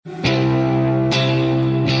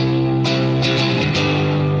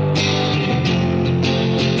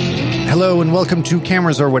Hello and welcome to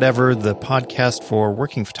Cameras or Whatever, the podcast for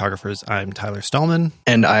working photographers. I'm Tyler Stallman.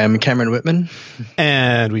 And I am Cameron Whitman.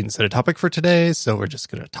 And we didn't set a topic for today, so we're just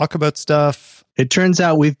going to talk about stuff. It turns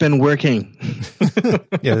out we've been working.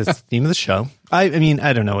 Yeah, that's the theme of the show. I mean,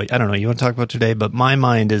 I don't know what you want to talk about today, but my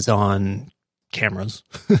mind is on cameras.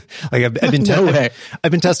 Like I've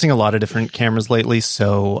been testing a lot of different cameras lately,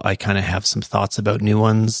 so I kind of have some thoughts about new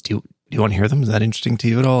ones. Do you want to hear them? Is that interesting to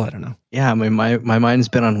you at all? I don't know. Yeah, I mean, my mind's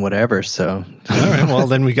been on whatever, so. All right, well,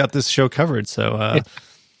 then we got this show covered. So,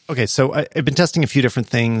 okay, so I've been testing a few different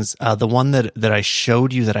things. The one that I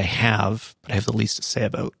showed you that I have, but I have the least to say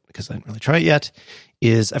about because I didn't really try it yet,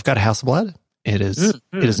 is I've got a Hasselblad. It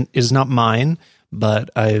is not mine, but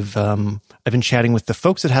I've been chatting with the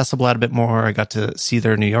folks at Hasselblad a bit more. I got to see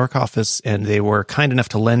their New York office, and they were kind enough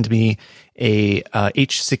to lend me a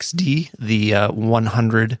H6D, the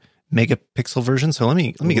 100 megapixel version. So let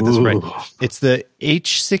me get this right. It's the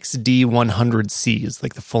H6D 100C is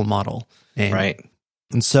like the full model name. Right.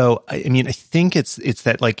 And so, I mean, I think it's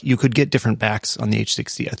that like you could get different backs on the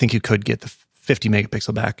H6D. I think you could get the 50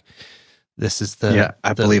 megapixel back. This is the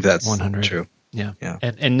I believe that's 100. True. Yeah.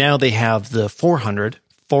 And now they have the 400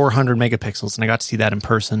 megapixels, and I got to see that in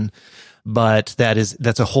person. But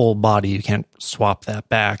that's a whole body. You can't swap that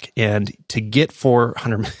back. And to get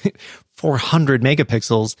 400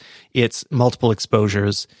 megapixels, it's multiple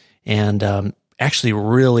exposures and actually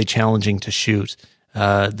really challenging to shoot.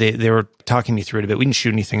 They were talking me through it a bit. We didn't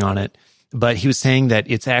shoot anything on it, but he was saying that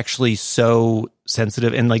it's actually so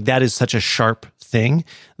sensitive and like that is such a sharp thing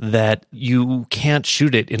that you can't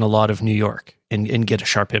shoot it in a lot of New York and get a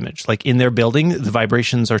sharp image. Like in their building, the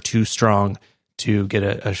vibrations are too strong to get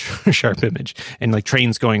a sharp image, and like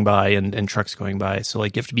trains going by and trucks going by. So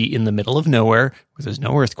like you have to be in the middle of nowhere where there's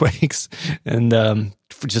no earthquakes, and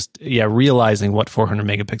realizing what 400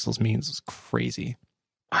 megapixels means is crazy.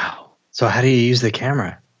 Wow. So how do you use the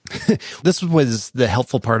camera? This was the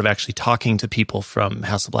helpful part of actually talking to people from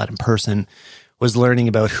Hasselblad in person, was learning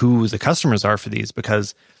about who the customers are for these,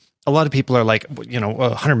 because a lot of people are like, 100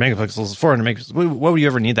 megapixels, 400 megapixels. What would you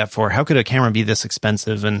ever need that for? How could a camera be this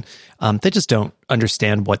expensive? And they just don't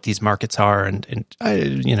understand what these markets are. And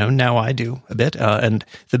now I do a bit. And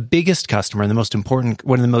the biggest customer and the most important,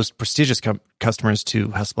 one of the most prestigious customers to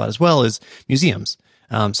Hasselblad as well is museums.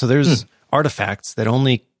 So there's artifacts that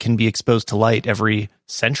only can be exposed to light every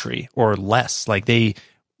century or less. Like they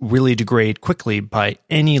really degrade quickly by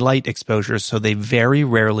any light exposure. So they very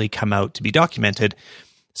rarely come out to be documented.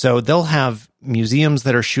 So they'll have museums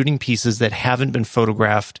that are shooting pieces that haven't been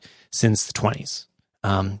photographed since the 20s.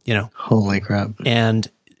 Holy crap. And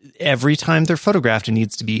every time they're photographed, it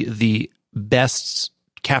needs to be the best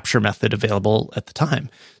capture method available at the time.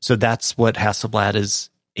 So that's what Hasselblad is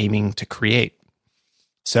aiming to create.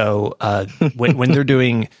 So when they're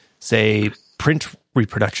doing, say, print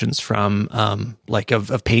reproductions from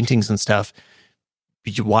of paintings and stuff,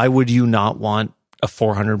 why would you not want a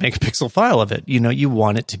 400 megapixel file of it? You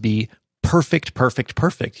want it to be perfect.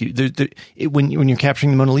 When you're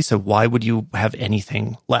capturing the Mona Lisa, why would you have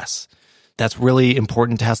anything less? That's really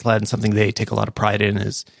important to Hasselblad, and something they take a lot of pride in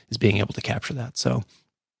is being able to capture that. So,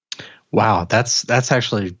 wow, that's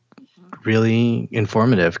actually really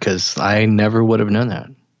informative, because I never would have known that.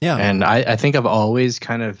 Yeah, and I think I've always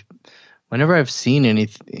kind of, whenever I've seen any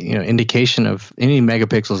indication of any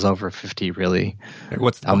megapixels over 50, really,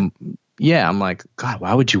 what's the point? Yeah, I'm like, God,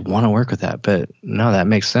 why would you want to work with that? But no, that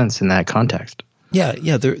makes sense in that context. Yeah,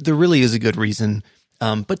 there really is a good reason.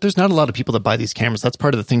 But there's not a lot of people that buy these cameras. That's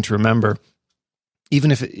part of the thing to remember.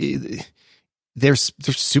 Even if they're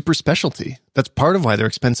super specialty. That's part of why they're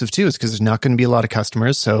expensive too, is because there's not going to be a lot of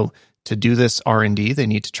customers. So to do this R&D, they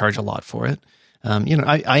need to charge a lot for it.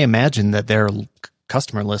 I imagine that their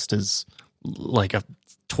customer list is like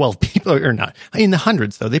 12 people, or not in the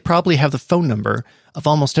hundreds though. They probably have the phone number of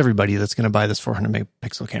almost everybody that's going to buy this 400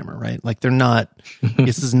 megapixel camera, right? Like they're not,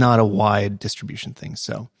 this is not a wide distribution thing.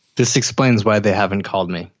 So this explains why they haven't called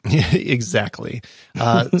me. Yeah, exactly.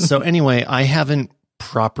 So anyway, I haven't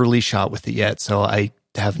properly shot with it yet. So I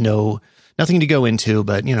have nothing to go into,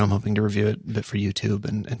 but I'm hoping to review it a bit for YouTube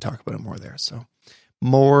and talk about it more there. So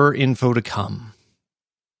more info to come.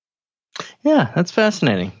 Yeah, that's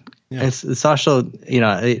fascinating. Yeah. It's also,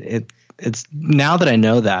 it's now that I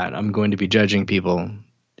know that, I'm going to be judging people,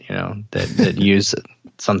 that use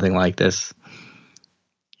something like this,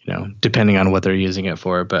 depending on what they're using it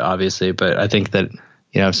for. But I think that,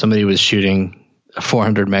 if somebody was shooting a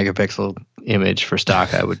 400 megapixel image for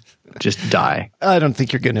stock, I would just die. I don't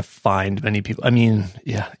think you're going to find many people. I mean,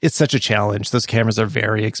 yeah, it's such a challenge. Those cameras are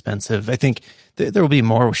very expensive. I think there will be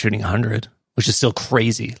more shooting 100, which is still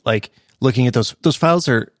crazy. Like looking at those files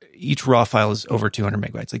are, each raw file is over 200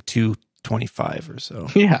 megabytes, like 225 or so.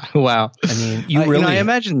 Yeah. Wow. I mean, you really. I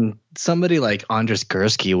imagine somebody like Andres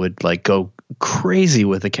Gursky would like go crazy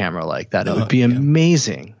with a camera like that. It would be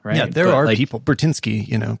amazing, right? Yeah, there are people,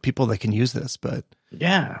 Bertinsky, people that can use this, but.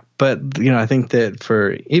 Yeah, but I think that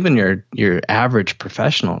for even your average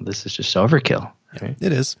professional, this is just overkill. Right?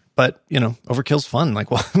 It is, but overkill's fun. Like,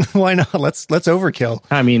 well, why not? Let's overkill.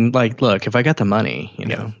 I mean, like, look, if I got the money,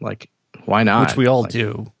 like, why not? Which we all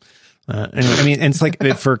do. And it's like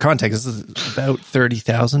for context, this is about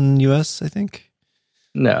 30,000 US, I think.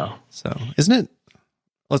 No, so isn't it?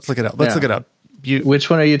 Let's look it up. Look it up. Which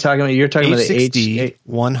one are you talking about? You're talking about the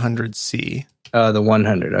H100C. The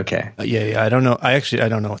 100. Okay. Yeah. I don't know. I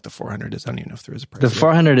don't know what the 400 is. I don't even know if there is a price. The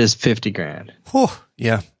 400 is 50 grand. Oh,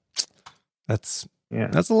 yeah. That's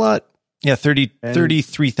a lot. Yeah.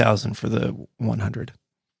 33,000 for the 100.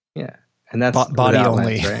 Yeah. And that's body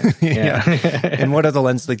only. Lens, right? Yeah. And what are the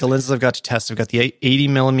lenses? Like the lenses I've got to test, I've got the 80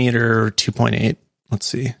 millimeter 2.8. Let's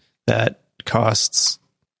see. That costs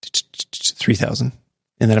 3,000.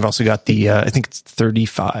 And then I've also got the, I think it's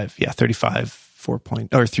 35. Yeah. 35,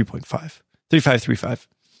 3.5. 35.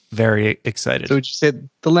 Very excited. So would you say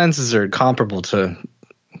the lenses are comparable to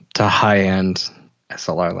high-end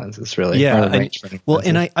SLR lenses, really? Yeah.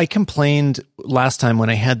 And I complained last time when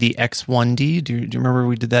I had the X1D. Do you remember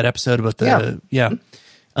we did that episode about the... Yeah.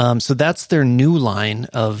 So that's their new line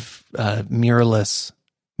of mirrorless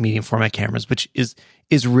medium format cameras, which is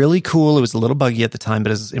really cool. It was a little buggy at the time, but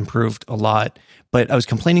has improved a lot. But I was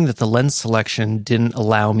complaining that the lens selection didn't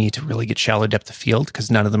allow me to really get shallow depth of field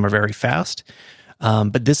because none of them are very fast.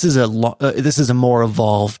 But this is a more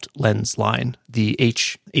evolved lens line, the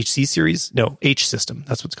HC series. No, H system.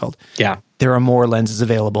 That's what it's called. Yeah. There are more lenses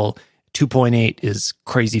available. 2.8 is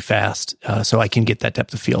crazy fast. So I can get that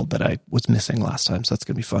depth of field that I was missing last time. So that's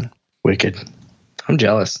going to be fun. Wicked. I'm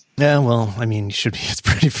jealous. Yeah, well, I mean, you should be. It's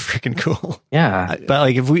pretty freaking cool. Yeah. But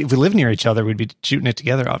like if we live near each other, we'd be shooting it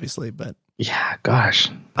together, obviously. But yeah, gosh.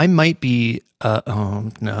 I might be. No,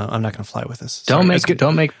 I'm not going to fly with this. Don't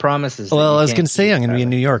make promises. Well, I was going to say I'm going to be in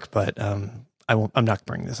New York, but I won't. I'm not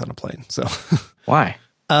bringing this on a plane. So why?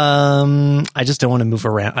 I just don't want to move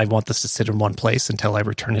around. I want this to sit in one place until I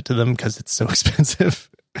return it to them because it's so expensive.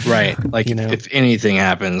 Right. Like if anything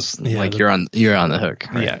happens, you're on the hook.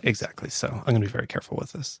 Right? Yeah, exactly. So I'm going to be very careful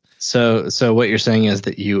with this. So what you're saying is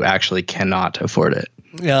that you actually cannot afford it.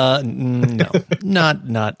 No,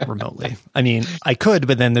 not remotely. I mean, I could,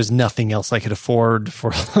 but then there's nothing else I could afford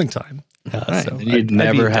for a long time. Right. So you'd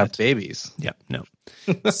never have babies. Yeah, no.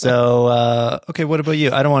 So, okay, what about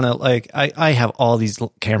you? I don't want to I have all these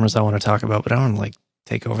cameras I want to talk about, but I don't want to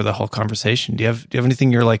take over the whole conversation. Do you have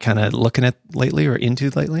anything you're kind of looking at lately or into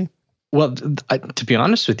lately? Well, to be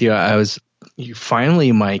honest with you,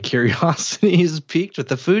 finally my curiosity is piqued with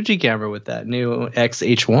the Fuji camera with that new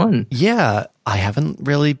X-H1. Yeah, I haven't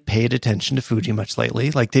really paid attention to Fuji much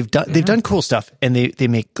lately. Like they've done cool stuff and they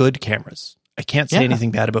make good cameras. I can't say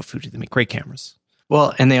anything bad about Fuji. They make great cameras.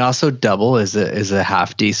 Well, and they also double as a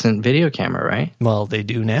half decent video camera, right? Well, they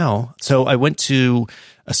do now. So I went to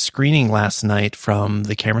a screening last night from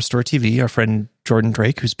the Camera Store TV. Our friend Jordan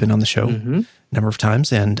Drake, who's been on the show a number of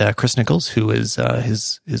times, and Chris Nichols, who is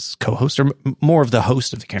his co-host or more of the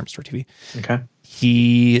host of the Camera Store TV. Okay.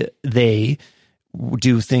 They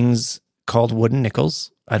do things called Wooden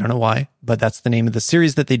Nickels. I don't know why, but that's the name of the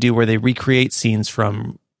series that they do, where they recreate scenes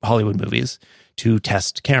from Hollywood movies to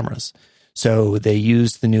test cameras. So they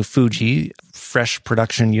used the new Fuji fresh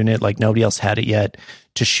production unit, like nobody else had it yet,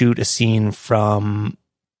 to shoot a scene from.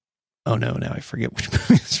 Oh no! Now I forget which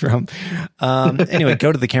movie it's from. Anyway,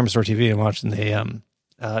 go to the Camera Store TV and watch. And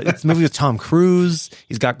it's a movie with Tom Cruise.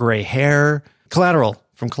 He's got gray hair.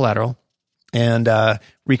 From Collateral, and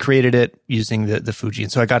recreated it using the Fuji.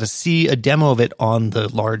 And so I got to see a demo of it on the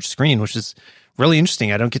large screen, which is really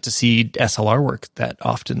interesting. I don't get to see SLR work that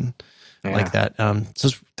often. Like that. So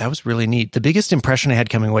that was really neat. The biggest impression I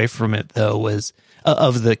had coming away from it, though, was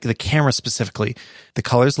of the camera specifically. The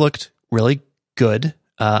colors looked really good.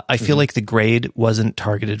 I feel like the grade wasn't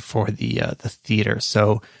targeted for the theater.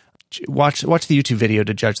 So watch the YouTube video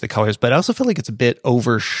to judge the colors. But I also feel like it's a bit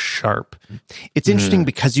over sharp. It's interesting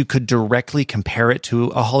because you could directly compare it to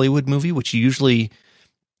a Hollywood movie, which you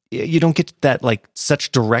don't get that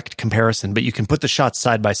such direct comparison, but you can put the shots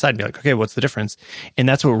side by side and be like, okay, what's the difference? And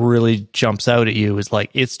that's what really jumps out at you is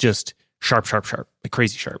it's just sharp, like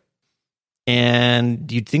crazy sharp.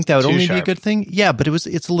 And you'd think that would only be a good thing. Yeah, but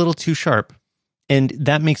it's a little too sharp. And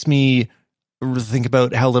that makes me think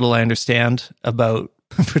about how little I understand about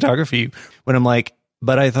photography when I'm like,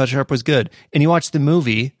 but I thought sharp was good. And you watch the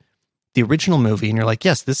movie the original movie and you're like,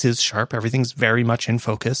 yes, this is sharp. Everything's very much in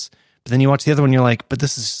focus. But then you watch the other one, you're like, but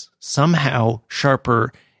this is somehow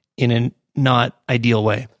sharper in a not ideal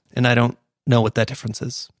way. And I don't know what that difference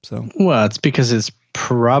is. So, well, it's because it's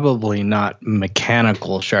probably not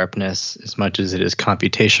mechanical sharpness as much as it is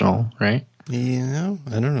computational, right? Yeah,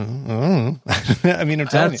 I don't know. I mean, I'm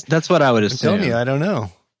telling you. That's what I would assume. I'm telling you, I don't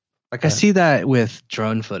know. Like I see that with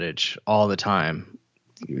drone footage all the time.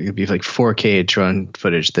 It'd be like 4K drone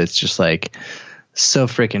footage that's just like so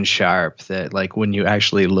freaking sharp that like when you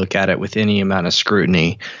actually look at it with any amount of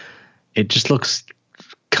scrutiny, it just looks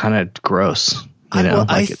kind of gross. You know,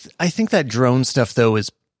 I think that drone stuff though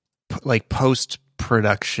is like post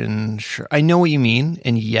production. Sure, I know what you mean,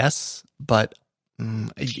 and yes, but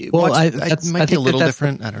it might be a little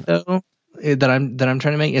different. I don't know. That I'm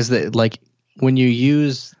trying to make is that like when you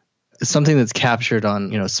use something that's captured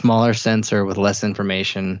on, you know, smaller sensor with less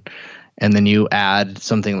information, and then you add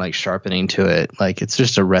something like sharpening to it, like it's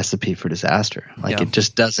just a recipe for disaster. Like it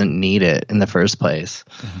just doesn't need it in the first place.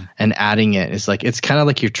 Mm-hmm. And adding it is like, it's kind of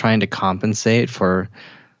like you're trying to compensate for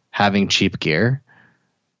having cheap gear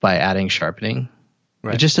by adding sharpening.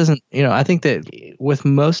 Right. It just doesn't, you know, I think that with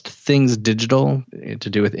most things digital to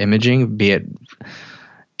do with imaging, be it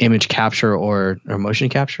image capture or motion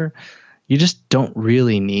capture, you just don't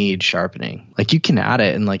really need sharpening. Like you can add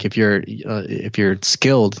it, and like if you're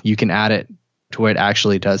skilled, you can add it to where it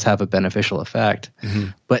actually does have a beneficial effect.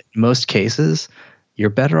 Mm-hmm. But in most cases, you're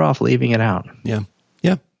better off leaving it out. Yeah.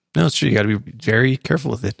 No, it's true. You got to be very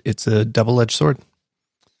careful with it. It's a double-edged sword.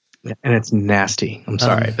 Yeah, and it's nasty. I'm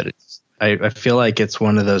sorry, but I feel like it's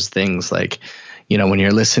one of those things like, you know, when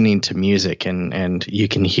you're listening to music and you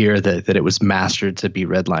can hear that it was mastered to be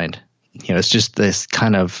redlined. You know, it's just this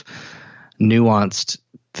kind of nuanced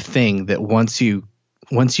thing that once you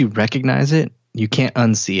recognize it, you can't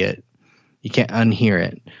unsee it, you can't unhear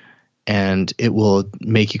it, and it will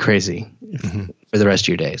make you crazy for the rest of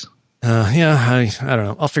your days. I don't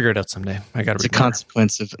know. I'll figure it out someday. It's a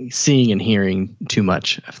consequence of seeing and hearing too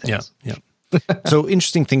much of things. Yeah. So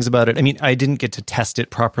interesting things about it. I mean, I didn't get to test it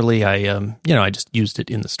properly. I just used it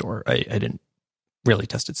in the store. I didn't really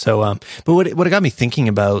test it. So, but what it got me thinking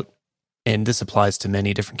about, and this applies to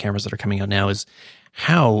many different cameras that are coming out now, is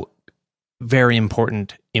how very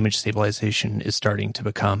important image stabilization is starting to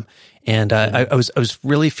become. And I was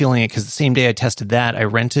really feeling it because the same day I tested that, I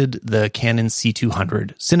rented the Canon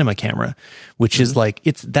C200 cinema camera, which is like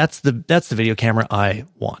that's the video camera I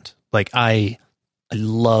want. Like I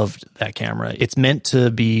loved that camera. It's meant to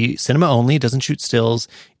be cinema only. It doesn't shoot stills.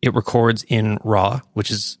 It records in RAW, which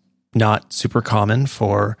is not super common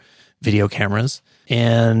for video cameras.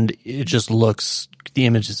 And it just looks, the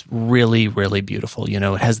image is really, really beautiful. You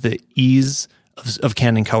know, it has the ease of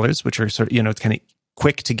Canon colors, which are sort of, you know, it's kind of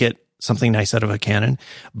quick to get something nice out of a Canon,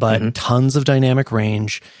 but tons of dynamic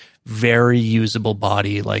range, very usable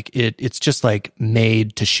body. Like it's just like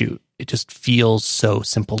made to shoot. It just feels so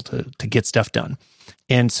simple to get stuff done.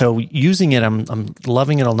 And so using it, I'm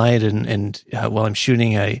loving it all night. And while I'm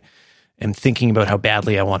shooting, I am thinking about how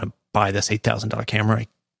badly I want to buy this $8,000 camera. I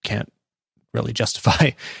can't really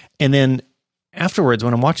justify. And then afterwards,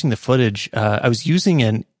 when I'm watching the footage, I was using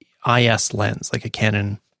an IS lens, like a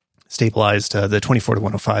Canon stabilized, the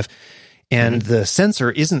 24-105. And the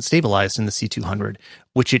sensor isn't stabilized in the C200,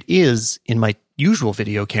 which it is in my usual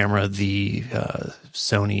video camera, the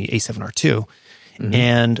Sony a7R II.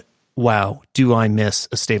 And wow, do I miss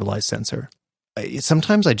a stabilized sensor.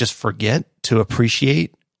 Sometimes I just forget to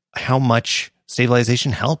appreciate how much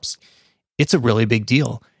stabilization helps. It's a really big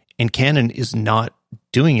deal. And Canon is not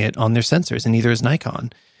doing it on their sensors, and neither is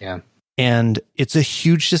Nikon. Yeah. And it's a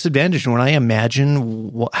huge disadvantage. When I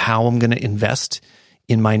imagine how I'm going to invest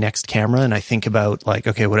in my next camera, and I think about like,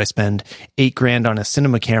 okay, would I spend $8,000 on a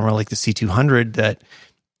cinema camera like the C200 that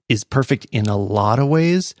is perfect in a lot of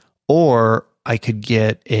ways, or I could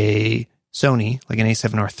get a Sony, like an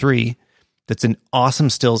a7R III, that's an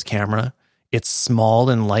awesome stills camera. It's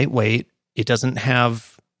small and lightweight. It doesn't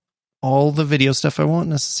have all the video stuff I want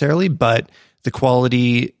necessarily, but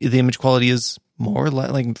the image quality is more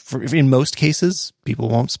like in most cases, people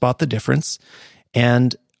won't spot the difference.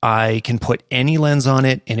 And I can put any lens on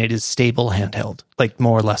it and it is stable handheld, like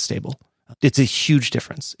more or less stable. It's a huge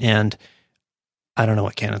difference. And I don't know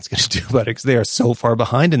what Canon's going to do about it because they are so far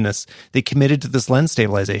behind in this. They committed to this lens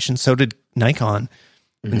stabilization. So did Nikon.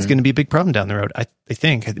 And it's going to be a big problem down the road. I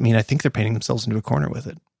think. I mean, I think they're painting themselves into a corner with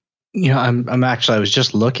it. You know, I was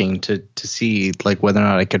just looking to see like whether or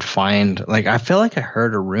not I could find, like, I feel like I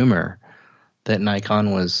heard a rumor that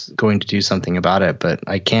Nikon was going to do something about it, but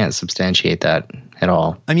I can't substantiate that at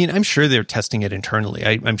all. I mean, I'm sure they're testing it internally.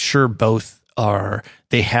 I'm sure both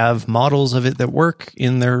they have models of it that work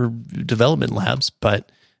in their development labs,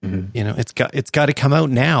 but it's got to come out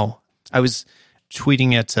now. I was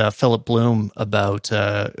tweeting at Philip Bloom about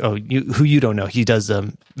who you don't know. He does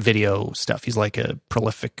video stuff. He's like a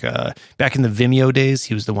prolific. Back in the Vimeo days,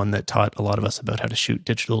 he was the one that taught a lot of us about how to shoot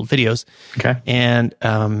digital videos. Okay, and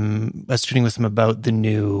I was tweeting with him about the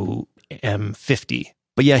new M50.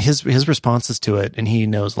 But yeah, his responses to it, and he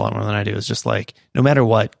knows a lot more than I do, is just like, no matter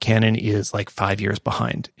what, Canon is like 5 years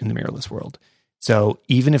behind in the mirrorless world. So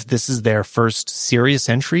even if this is their first serious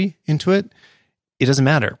entry into it, it doesn't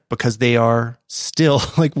matter because they are still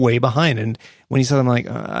like way behind. And when he said, I'm like,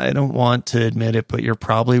 I don't want to admit it, but you're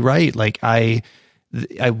probably right. Like I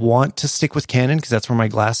want to stick with Canon because that's where my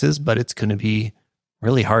glass is, but it's going to be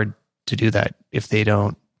really hard to do that if they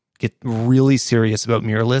don't get really serious about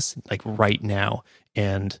mirrorless like right now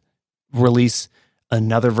and release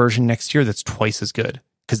another version next year that's twice as good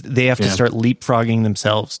because they have to start leapfrogging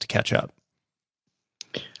themselves to catch up.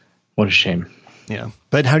 What a shame. Yeah.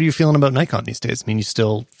 But how are you feeling about Nikon these days? I mean, you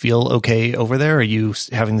still feel okay over there? Are you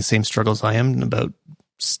having the same struggles I am about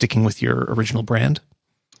sticking with your original brand?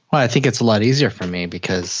 Well, I think it's a lot easier for me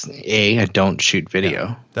because A, I don't shoot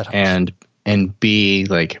video, and B,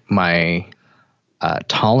 like my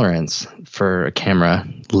tolerance for a camera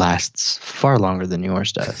lasts far longer than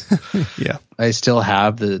yours does. Yeah. I still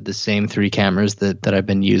have the same 3 cameras that I've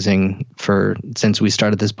been using since we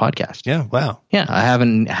started this podcast. Yeah. Wow. Yeah. I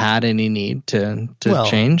haven't had any need to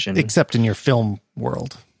change. Except in your film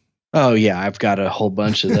world. Oh yeah. I've got a whole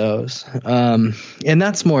bunch of those. And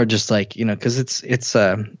that's more just like, cause it's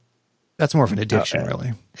that's more of an addiction,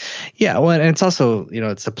 really. Yeah, well, and it's also,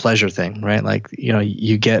 it's a pleasure thing, right? Like,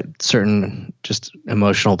 you get certain just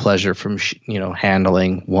emotional pleasure from,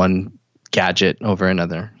 handling one gadget over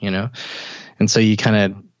another, And so you kind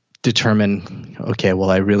of determine, okay,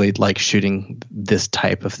 well, I really like shooting this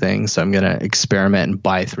type of thing, so I'm going to experiment and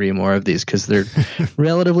buy 3 more of these because they're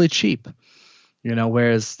relatively cheap.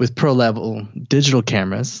 Whereas with pro level digital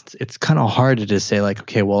cameras, it's kind of hard to just say like,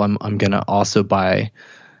 okay, well, I'm going to also buy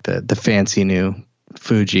the fancy new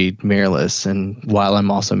Fuji mirrorless, and while I'm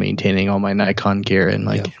also maintaining all my Nikon gear, and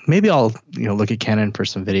maybe I'll look at Canon for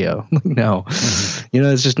some video. No,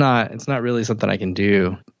 it's not really something I can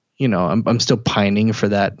do. I'm still pining for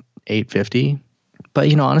that 850,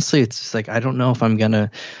 but honestly, it's just like I don't know if I'm gonna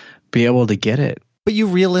be able to get it. But you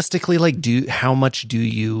realistically how much do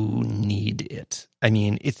you need it? I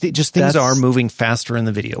mean, things are moving faster in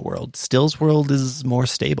the video world. Stills world is more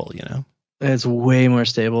stable, It's way more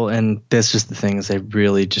stable, and that's just the thing is I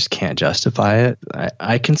really just can't justify it.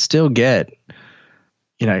 I can still get,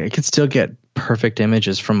 perfect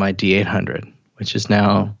images from my D800, which is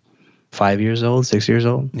now 5 years old, 6 years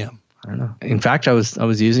old. Yeah, I don't know. In fact, I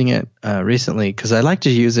was using it recently because I like to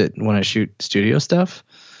use it when I shoot studio stuff.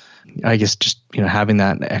 I guess just having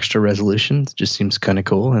that extra resolution just seems kind of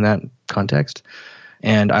cool in that context,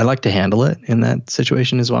 and I like to handle it in that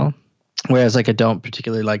situation as well. Whereas like I don't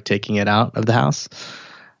particularly like taking it out of the house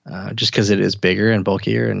just because it is bigger and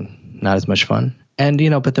bulkier and not as much fun. And,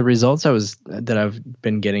 but the results that I've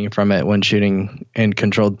been getting from it when shooting in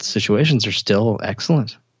controlled situations are still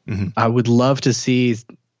excellent. Mm-hmm. I would love to see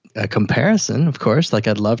a comparison, of course. Like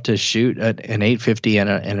I'd love to shoot an 850 and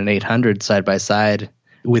an 800 side by side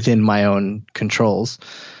within my own controls,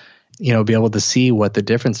 be able to see what the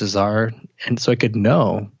differences are. And so I could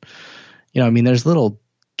know, there's little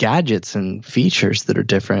gadgets and features that are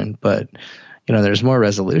different, but there's more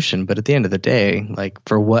resolution. But at the end of the day, like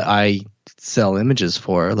for what I sell images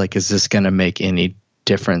for, like is this going to make any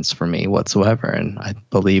difference for me whatsoever? And I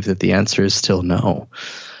believe that the answer is still no.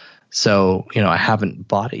 So I haven't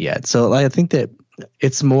bought it yet. So I think that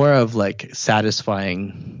it's more of like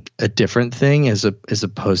satisfying a different thing as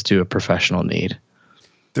opposed to a professional need.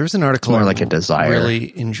 There's an article more like a desire. I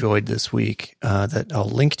really enjoyed this week that I'll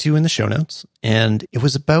link to in the show notes. And it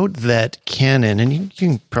was about that Canon, and you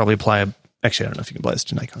can probably apply, actually, I don't know if you can apply this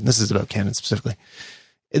to Nikon. This is about Canon specifically,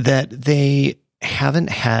 that they haven't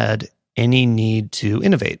had any need to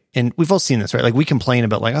innovate. And we've all seen this, right? Like we complain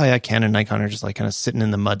about like, oh yeah, Canon and Nikon are just like kind of sitting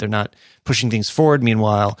in the mud. They're not pushing things forward.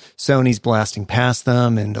 Meanwhile, Sony's blasting past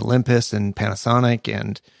them, and Olympus and Panasonic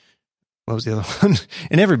and what was the other one?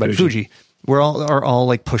 And everybody, Fuji. are all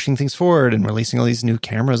like pushing things forward and releasing all these new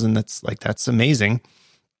cameras, and that's amazing.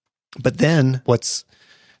 But then what's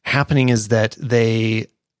happening is that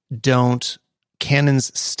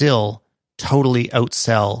Canons still totally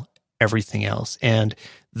outsell everything else. And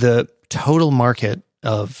the total market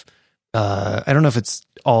of, I don't know if it's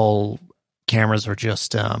all cameras or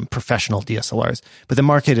just professional DSLRs, but the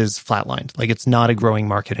market is flatlined. Like it's not a growing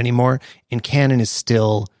market anymore. And Canon is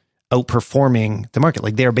still outperforming the market.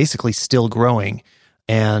 Like they are basically still growing,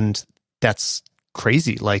 and that's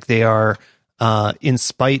crazy. Like they are, in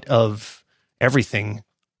spite of everything,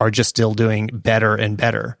 are just still doing better and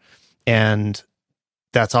better. And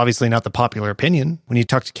that's obviously not the popular opinion. When you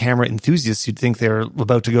talk to camera enthusiasts, you'd think they're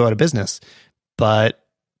about to go out of business, but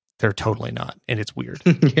they're totally not. And it's weird.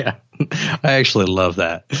 Yeah. I actually love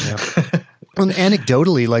that. Yeah. And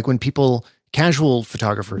anecdotally, like when people, casual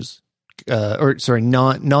photographers,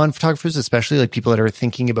 non-photographers, especially like people that are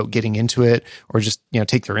thinking about getting into it or just,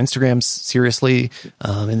 take their Instagrams seriously,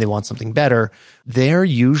 and they want something better, they're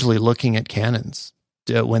usually looking at Canons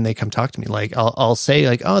when they come talk to me. Like I'll say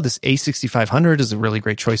like, oh, this A6500 is a really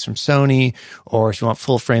great choice from Sony, or if you want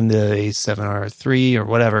full frame, the A7R III or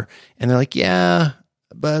whatever. And they're like, yeah,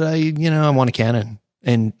 but I want a Canon.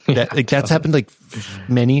 And that, like, that's happened like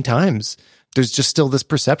many times. There's just still this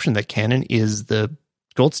perception that Canon is the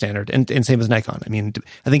gold standard, and same as Nikon. I mean,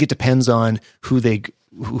 I think it depends on who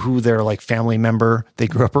their like family member they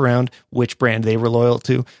grew up around, which brand they were loyal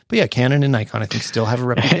to. But yeah, Canon and Nikon, I think, still have a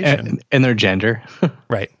reputation. And their gender.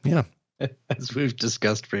 Right. Yeah. As we've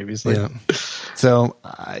discussed previously. Yeah. So,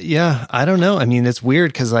 I don't know. I mean, it's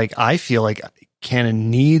weird because like I feel like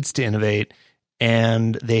Canon needs to innovate,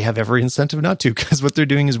 and they have every incentive not to, because what they're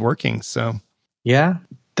doing is working. So yeah,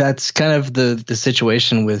 that's kind of the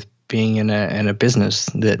situation with being in a business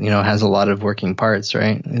that, has a lot of working parts,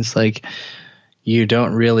 right? It's like you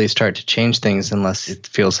don't really start to change things unless it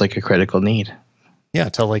feels like a critical need. Yeah,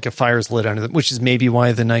 till like a fire's lit under them, which is maybe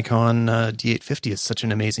why the Nikon D850 is such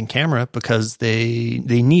an amazing camera, because they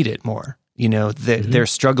need it more. They're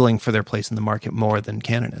struggling for their place in the market more than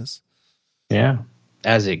Canon is. Yeah.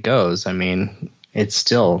 As it goes, I mean, it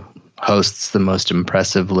still hosts the most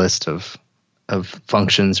impressive list of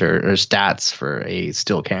functions or stats for a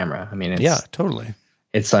still camera. I mean, yeah, totally.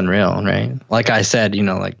 It's unreal, right? Like I said,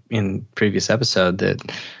 like in previous episode, that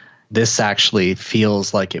this actually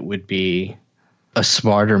feels like it would be a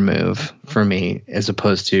smarter move for me as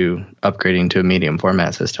opposed to upgrading to a medium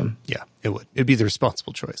format system. Yeah, it would. It'd be the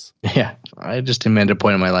responsible choice. Yeah. I just am at a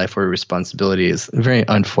point in my life where responsibility is very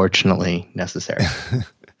unfortunately necessary.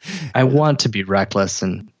 I want to be reckless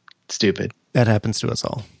and stupid. That happens to us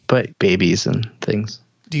all. But babies and things.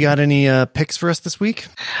 Do you got any picks for us this week?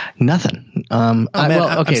 Nothing. I'm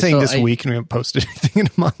saying this week, and we haven't posted anything in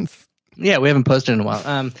a month. Yeah, we haven't posted in a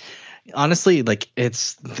while. Honestly, like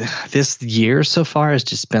it's this year so far has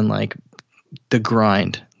just been like the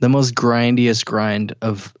most grindiest grind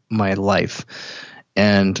of my life.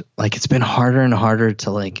 And like it's been harder and harder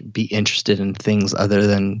to like be interested in things other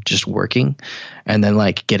than just working, and then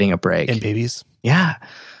like getting a break. And babies. Yeah.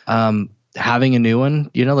 Having a new one,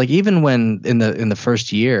 like even when in the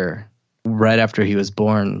first year, right after he was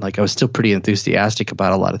born, like I was still pretty enthusiastic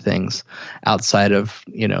about a lot of things outside of,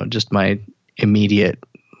 just my immediate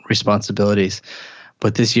responsibilities.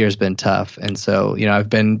 But this year's been tough. And so, I've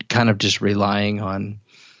been kind of just relying on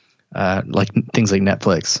like things like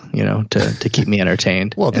Netflix, to keep me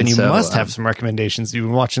entertained. Well, then you must have some recommendations. You've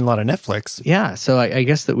been watching a lot of Netflix. Yeah. So I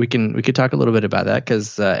guess that we could talk a little bit about that,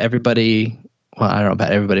 because everybody, well, I don't know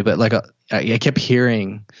about everybody, but like I kept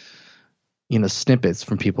hearing, snippets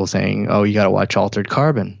from people saying, oh, you got to watch Altered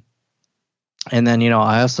Carbon. And then,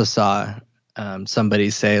 I also saw somebody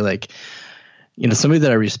say like, somebody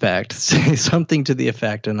that I respect say something to the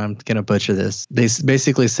effect, and I'm going to butcher this. They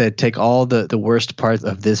basically said, take all the worst parts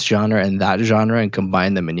of this genre and that genre and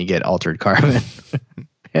combine them, and you get Altered Carbon.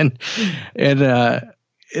 and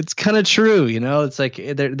it's kind of true, it's like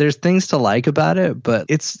there's things to like about it, but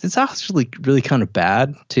it's actually really kind of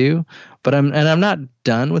bad too. But I'm not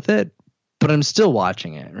done with it, but I'm still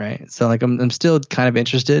watching it, right? So like I'm still kind of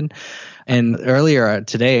interested. And earlier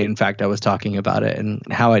today, in fact, I was talking about it, and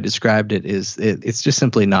how I described it is it's just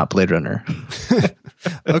simply not Blade Runner.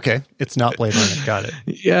 Okay, it's not Blade Runner. Got it.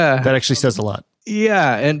 Yeah, that actually says a lot.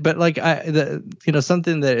 Yeah, but like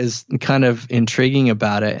something that is kind of intriguing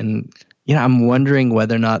about it, and I'm wondering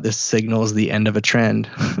whether or not this signals the end of a trend.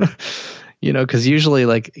 Because usually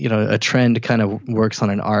like a trend kind of works on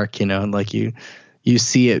an arc, and like you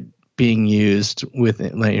see it being used with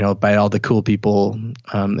by all the cool people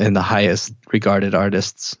and the highest regarded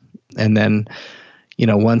artists, and then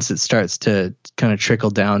once it starts to kind of trickle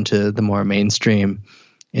down to the more mainstream,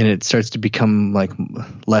 and it starts to become like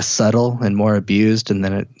less subtle and more abused, and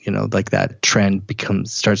then it like that trend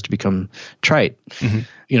starts to become trite.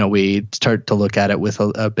 Mm-hmm. We start to look at it with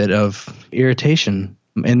a bit of irritation,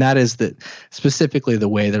 and that is that specifically the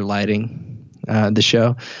way they're lighting the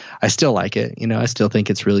show. I still like it. I still think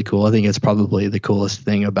it's really cool. I think it's probably the coolest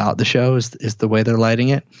thing about the show is the way they're lighting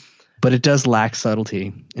it. but it does lack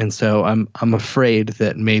subtlety. And so I'm afraid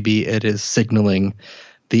that maybe it is signaling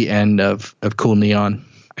the end of cool neon.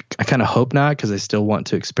 I kind of hope not, because I still want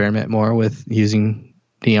to experiment more with using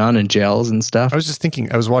neon and gels and stuff. I was just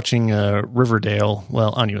thinking, I was watching Riverdale.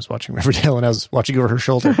 Well, Anya was watching Riverdale, and I was watching over her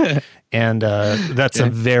shoulder. And that's a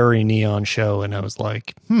very neon show. And I was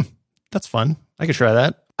like, that's fun. I could try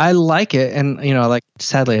that. I like it. And, like,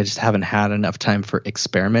 sadly, I just haven't had enough time for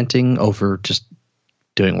experimenting over just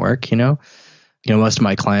doing work, most of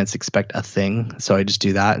my clients expect a thing. So I just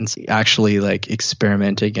do that, and actually like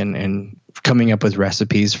experimenting and coming up with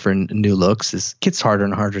recipes for new looks gets harder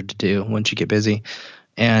and harder to do once you get busy.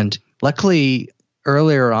 And luckily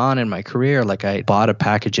earlier on in my career, like I bought a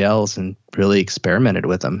pack of gels and really experimented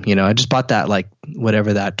with them. I just bought that, like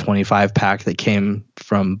whatever that 25 pack that came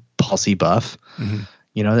from Paul C. Buff,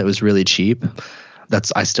 that was really cheap.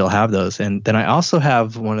 I still have those. And then I also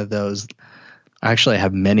have one of those. Actually, I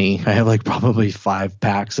have many. I have like probably 5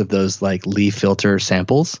 packs of those like leaf filter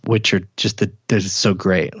samples, which are they're just so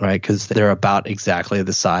great, right? Because they're about exactly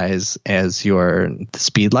the size as your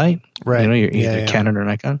speed light, right? Your Canon or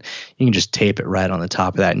Nikon. You can just tape it right on the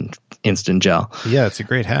top of that and instant gel. Yeah, it's a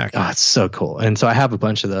great hack. Oh, it's so cool. And so I have a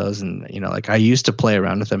bunch of those, and like I used to play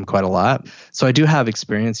around with them quite a lot. So I do have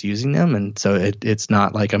experience using them, and so it's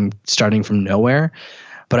not like I'm starting from nowhere.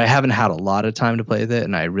 But I haven't had a lot of time to play with it,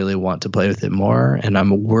 and I really want to play with it more. And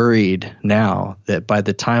I'm worried now that by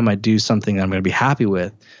the time I do something that I'm going to be happy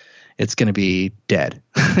with, it's going to be dead.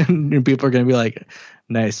 And people are going to be like,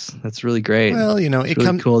 nice, that's really great. Well, it's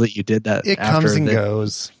really cool that you did that. It comes and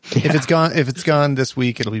goes. Yeah. If it's gone this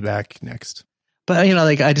week, it'll be back next. But,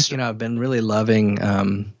 like I just, I've been really loving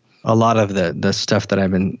a lot of the stuff that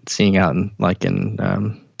I've been seeing out in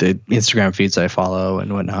the Instagram feeds I follow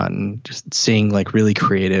and whatnot, and just seeing like really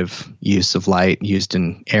creative use of light used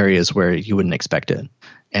in areas where you wouldn't expect it.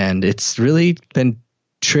 And it's really been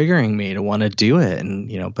triggering me to want to do it.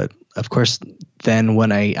 And, but of course, then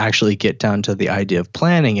when I actually get down to the idea of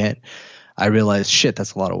planning it, I realize, shit,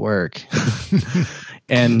 that's a lot of work.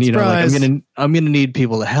 And, like I'm going to need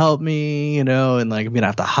people to help me, and like I'm going to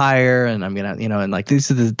have to hire, and I'm going to, and like these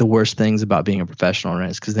are the worst things about being a professional,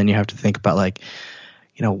 right? Because then you have to think about like,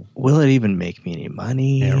 will it even make me any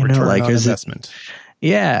money? Yeah, return on investment.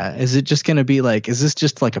 Is it just going to be like, is this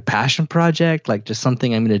just like a passion project? Like just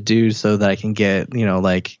something I'm going to do so that I can get,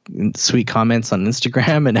 like sweet comments on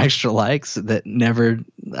Instagram and extra likes that never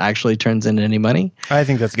actually turns into any money? I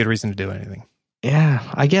think that's a good reason to do anything. Yeah,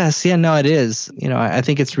 I guess. Yeah, no, it is. I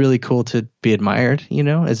think it's really cool to be admired,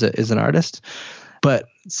 as an artist. But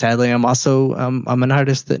sadly, I'm also I'm an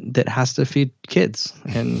artist that has to feed kids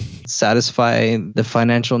and satisfy the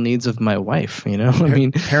financial needs of my wife.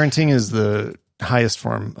 Parenting is the highest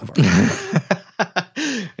form of art.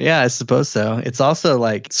 Yeah, I suppose so. It's also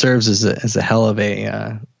like serves as a hell of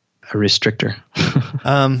a restrictor.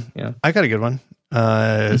 Yeah, I got a good one.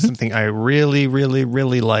 Something I really, really,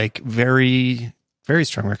 really like. Very, very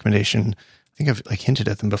strong recommendation. I think I've like hinted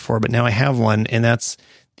at them before, but now I have one, and that's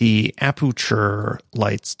the Aputure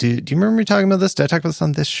lights. Do you remember me talking about this? Did I talk about this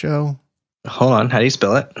on this show? Hold on. How do you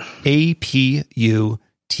spell it? Aputure.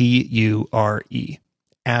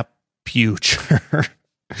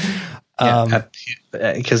 Aputure.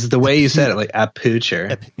 Because the way you said it, like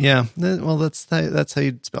Aputure. Yeah. Well, that's how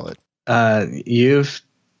you spell it. You've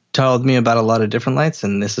told me about a lot of different lights,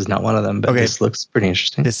 and this is not one of them, but this looks pretty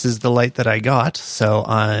interesting. This is the light that I got, so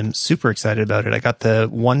I'm super excited about it. I got the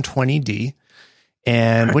 120D.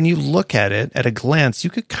 And when you look at it at a glance,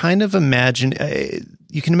 you could kind of imagine,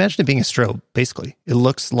 you can imagine it being a strobe, basically. It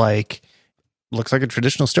looks like a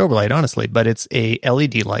traditional strobe light, honestly, but it's a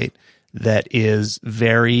LED light that is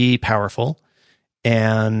very powerful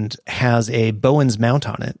and has a Bowens mount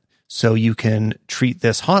on it. So you can treat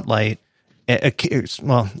this hot light.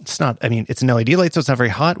 Well, it's not, it's an LED light, so it's not very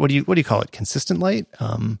hot. What do you call it? Consistent light?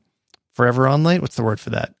 Forever on light? What's the word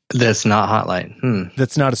for that? That's not hot light.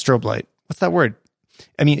 That's not a strobe light. What's that word?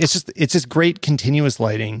 It's just great continuous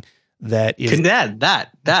lighting that is that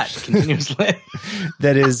continuous lighting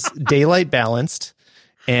that is daylight balanced,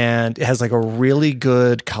 and it has like a really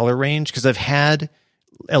good color range, because I've had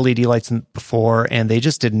LED lights before and they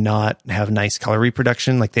just did not have nice color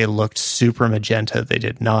reproduction. Like they looked super magenta. They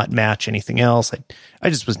did not match anything else. I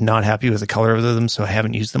just was not happy with the color of them, so I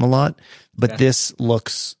haven't used them a lot. But this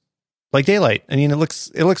looks like daylight. It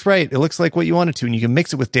looks right. It looks like what you want it to, and you can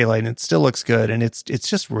mix it with daylight and it still looks good. And it's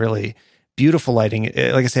just really beautiful lighting. Like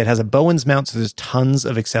I said, it has a Bowens mount, so there's tons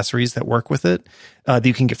of accessories that work with it that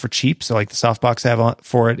you can get for cheap. So like the softbox I have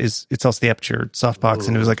for it it's also the Aputure softbox,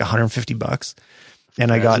 and it was like $150. And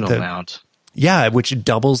I got the mount. Yeah, which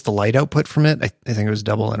doubles the light output from it. I think it was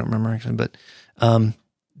double. I don't remember actually, but it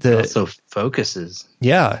also focuses.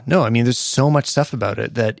 Yeah, no, I mean, there's so much stuff about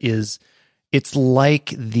it that is, it's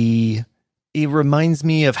like it reminds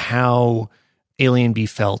me of how Alien Bee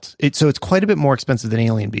felt. So it's quite a bit more expensive than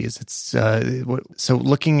Alien Bees. It's so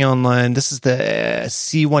looking online, this is the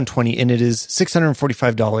C120, and it is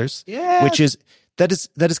 $645. Yeah, which is that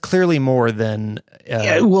is clearly more than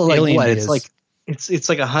well, like Alien what? Bee It's is. like it's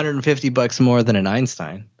like $150 more than an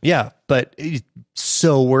Einstein. Yeah, but it's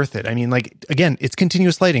so worth it. I mean, like, again, it's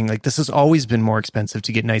continuous lighting. Like, this has always been more expensive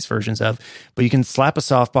to get nice versions of, but you can slap a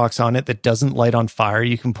softbox on it that doesn't light on fire.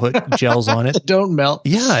 You can put gels on it. Don't melt.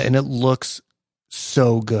 Yeah, and it looks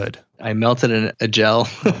so good. I melted a gel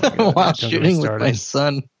while shooting with my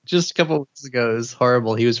son just a couple of weeks ago. It was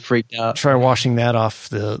horrible. He was freaked out. Try washing that off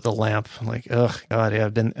the lamp. I'm like, oh God, yeah,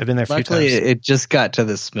 I've been there a few times. Luckily, it just got to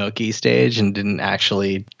the smoky stage and didn't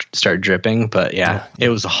actually start dripping. But yeah, it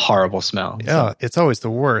was a horrible smell. Yeah, So it's always the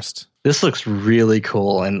worst. this looks really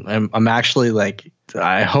cool, and I'm actually like,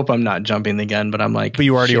 I hope I'm not jumping the gun, but I'm like, But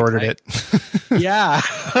you already ordered it. Yeah,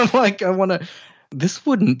 I'm like, I want to. This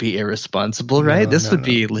wouldn't be irresponsible, right? This would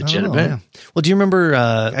be legitimate. Yeah. Well, do you remember,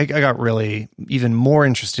 I got really even more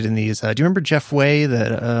interested in these. Do you remember Jeff Way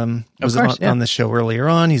that was on the show earlier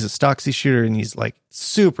on? He's a Stocksy shooter, and he's like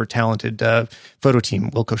super talented photo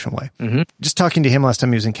team, Wilco Shumway. Mm-hmm. Just talking to him last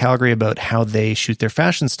time he was in Calgary about how they shoot their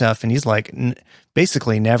fashion stuff, and he's like,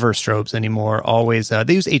 basically never strobes anymore. Always,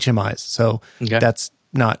 they use HMIs. So that's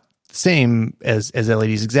not the same as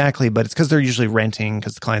LEDs exactly, but it's because they're usually renting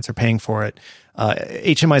because the clients are paying for it.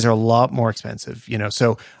 HMIs are a lot more expensive,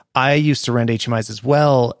 so I used to rent HMIs as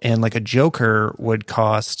well, and like a Joker would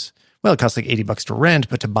cost, well, it costs like $80 to rent,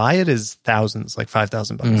 but to buy it is thousands, like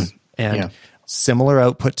 $5,000. And similar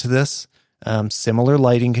output to this, similar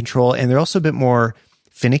lighting control, and they're also a bit more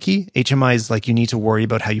finicky. HMIs, like, you need to worry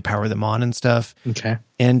about how you power them on and stuff. Okay.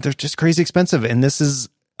 And they're just crazy expensive, and this is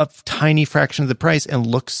a tiny fraction of the price and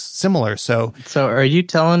looks similar. So are you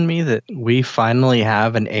telling me that we finally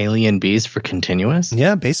have an Alien Bees for continuous?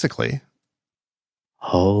 Yeah, basically.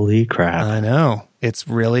 Holy crap. I know. It's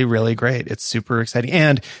really, really great. It's super exciting.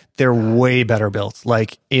 And they're way better built.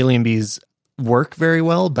 Like, Alien Bees work very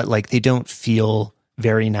well, but like, they don't feel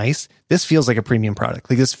very nice. This feels like a premium product.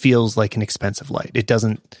 Like, this feels like an expensive light. It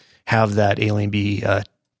doesn't have that Alien Bee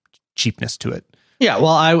cheapness to it. Yeah,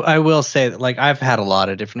 well, I will say that, like, I've had a lot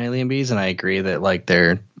of different Alien Bees, and I agree that, like,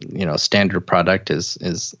 their standard product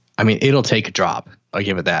is I mean, it'll take a drop. I'll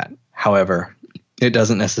give it that. However, it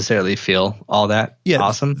doesn't necessarily feel all that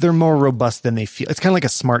awesome. They're more robust than they feel. It's kind of like a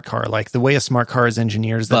smart car. Like, the way a smart car is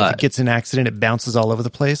engineered is that if it gets in an accident, it bounces all over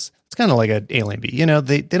the place. It's kind of like an Alien Bee.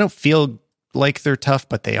 They don't feel like they're tough,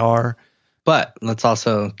 but they are. But let's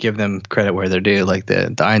also give them credit where they're due. Like,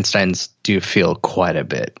 the Einsteins do feel quite a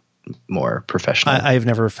bit more professional. I've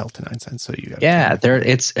never felt an Einstein, so you got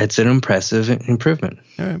it's an impressive improvement.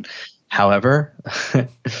 All right. However,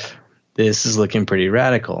 this is looking pretty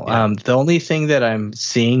radical. Yeah. The only thing that I'm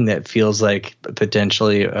seeing that feels like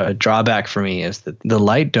potentially a drawback for me is that the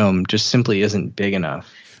light dome just simply isn't big enough.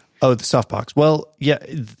 Oh, the softbox. Well, yeah.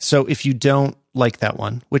 So if you don't like that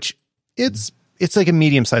one, which it's like a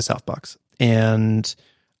medium-sized softbox, and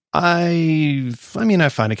I find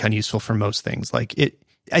it kind of useful for most things. Like,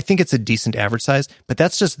 I think it's a decent average size, but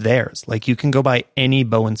that's just theirs. Like, you can go buy any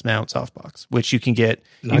Bowens Mount softbox, which you can get.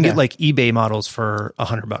 You can get like eBay models for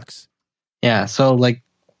 $100. Yeah. So, like,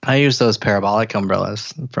 I use those parabolic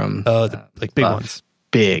umbrellas from the big Buff. ones.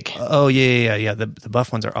 Big. Oh yeah. The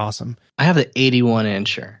Buff ones are awesome. I have the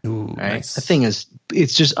 81-incher. Ooh, right? nice. The thing is,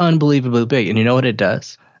 it's just unbelievably big, and you know what it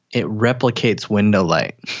does? It replicates window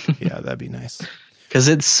light. Yeah, that'd be nice. Because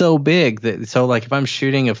it's so big like, if I'm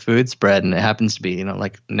shooting a food spread and it happens to be,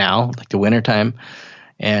 like now, like the wintertime,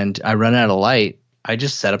 and I run out of light, I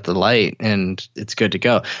just set up the light and it's good to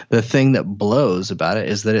go. The thing that blows about it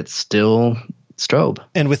is that it's still strobe.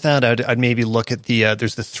 And with that, I'd maybe look at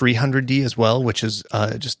there's the 300D as well, which is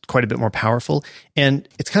just quite a bit more powerful. And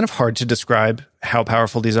it's kind of hard to describe how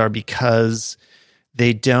powerful these are because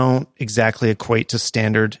they don't exactly equate to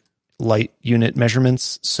standard light unit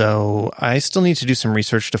measurements. So I still need to do some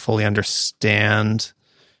research to fully understand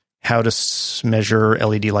how to measure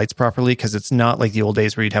LED lights properly, because it's not like the old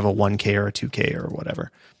days where you'd have a 1K or a 2K or whatever.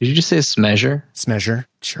 Did you just say smeasure? Smeasure,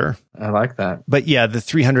 sure. I like that. But yeah, the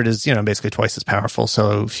 300 is, basically twice as powerful.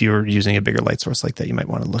 So if you're using a bigger light source like that, you might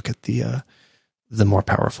want to look at the more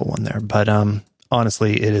powerful one there. But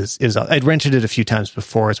honestly, it is. I'd rented it a few times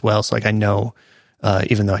before as well, so like I know.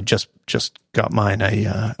 Even though I just got mine,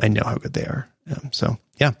 I know how good they are. So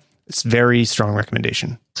yeah, it's very strong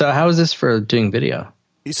recommendation. So how is this for doing video?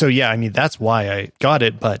 So yeah, I mean, that's why I got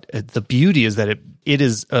it. But the beauty is that it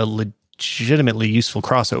is a legitimately useful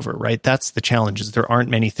crossover, right? That's the challenge, is there aren't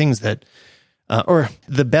many things that, or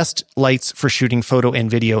the best lights for shooting photo and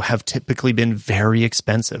video have typically been very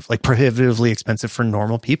expensive, like prohibitively expensive for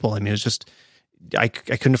normal people. I mean, it's just, I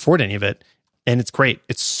couldn't afford any of it. And it's great.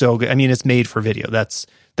 It's so good. I mean, it's made for video. That's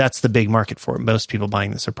the big market for it. Most people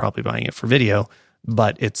buying this are probably buying it for video,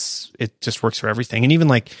 but it just works for everything. And even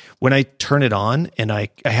like when I turn it on, and I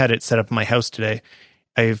had it set up in my house today,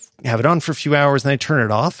 I have it on for a few hours, and I turn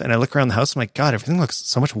it off, and I look around the house. I'm like, God, everything looks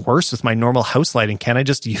so much worse with my normal house lighting. Can't I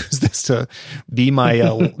just use this to be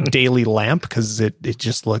my daily lamp? Because it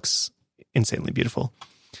just looks insanely beautiful.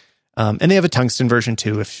 And they have a tungsten version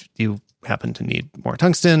too, if you happen to need more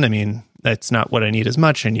tungsten. I mean, that's not what I need as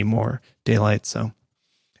much. I need more daylight. So,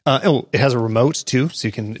 it has a remote too, so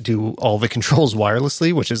you can do all the controls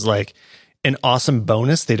wirelessly, which is like an awesome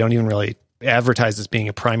bonus. They don't even really advertised as being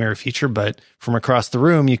a primary feature, but from across the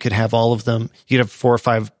room, you could have all of them. You could have 4 or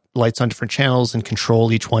 5 lights on different channels and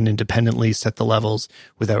control each one independently, set the levels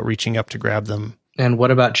without reaching up to grab them. And what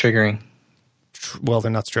about triggering? Well, they're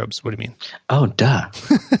not strobes. What do you mean? Oh, duh.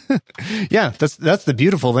 Yeah, that's the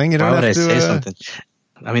beautiful thing. You don't have to say something.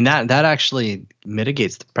 I mean, that actually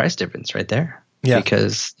mitigates the price difference right there. Yeah,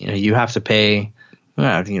 because you have to pay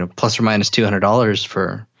plus or minus $200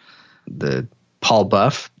 for the Paul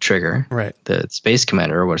Buff trigger, right? The Space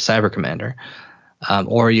Commander or what, Cyber Commander,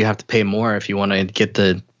 or you have to pay more if you want to get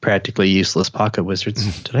the practically useless Pocket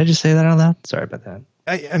Wizards. Did I just say that out loud? Sorry about that.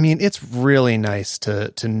 I mean, it's really nice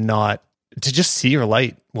to just see your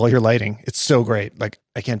light while you're lighting. It's so great. Like,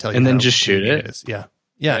 I can't tell you. And then just shoot it. Is. Yeah.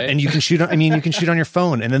 Right? And you can shoot on. I mean, you can shoot on your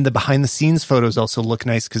phone, and then the behind the scenes photos also look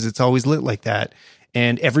nice because it's always lit like that,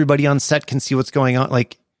 and everybody on set can see what's going on.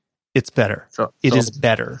 Like, it's better. It is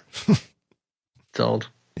better. Sold.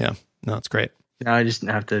 Yeah. No, it's great. Now I just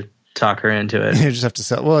have to talk her into it. You just have to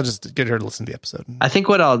sell. Well, just get her to listen to the episode. I think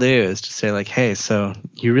what I'll do is just say like, hey, so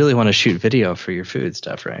you really want to shoot video for your food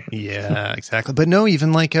stuff, right? Yeah, exactly. But no,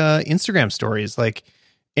 even like Instagram stories, like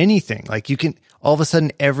anything, like you can all of a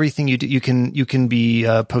sudden everything you do, you can be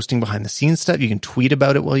posting behind the scenes stuff. You can tweet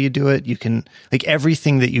about it while you do it. You can, like,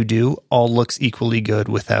 everything that you do all looks equally good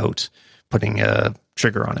without putting a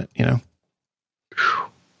trigger on it, Yeah.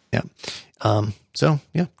 So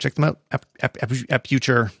yeah, check them out.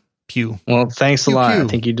 Aputure Pew. Well, thanks a lot. I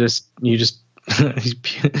think you just you just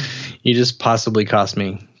possibly cost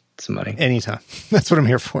me some money. Anytime. That's what I'm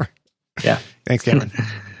here for. Yeah. Thanks, Cameron.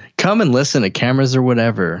 Come and listen to Cameras or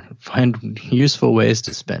Whatever. Find useful ways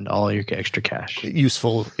to spend all your extra cash.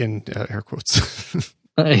 Useful in air quotes.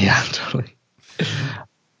 Yeah, totally.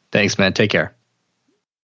 Thanks, man. Take care.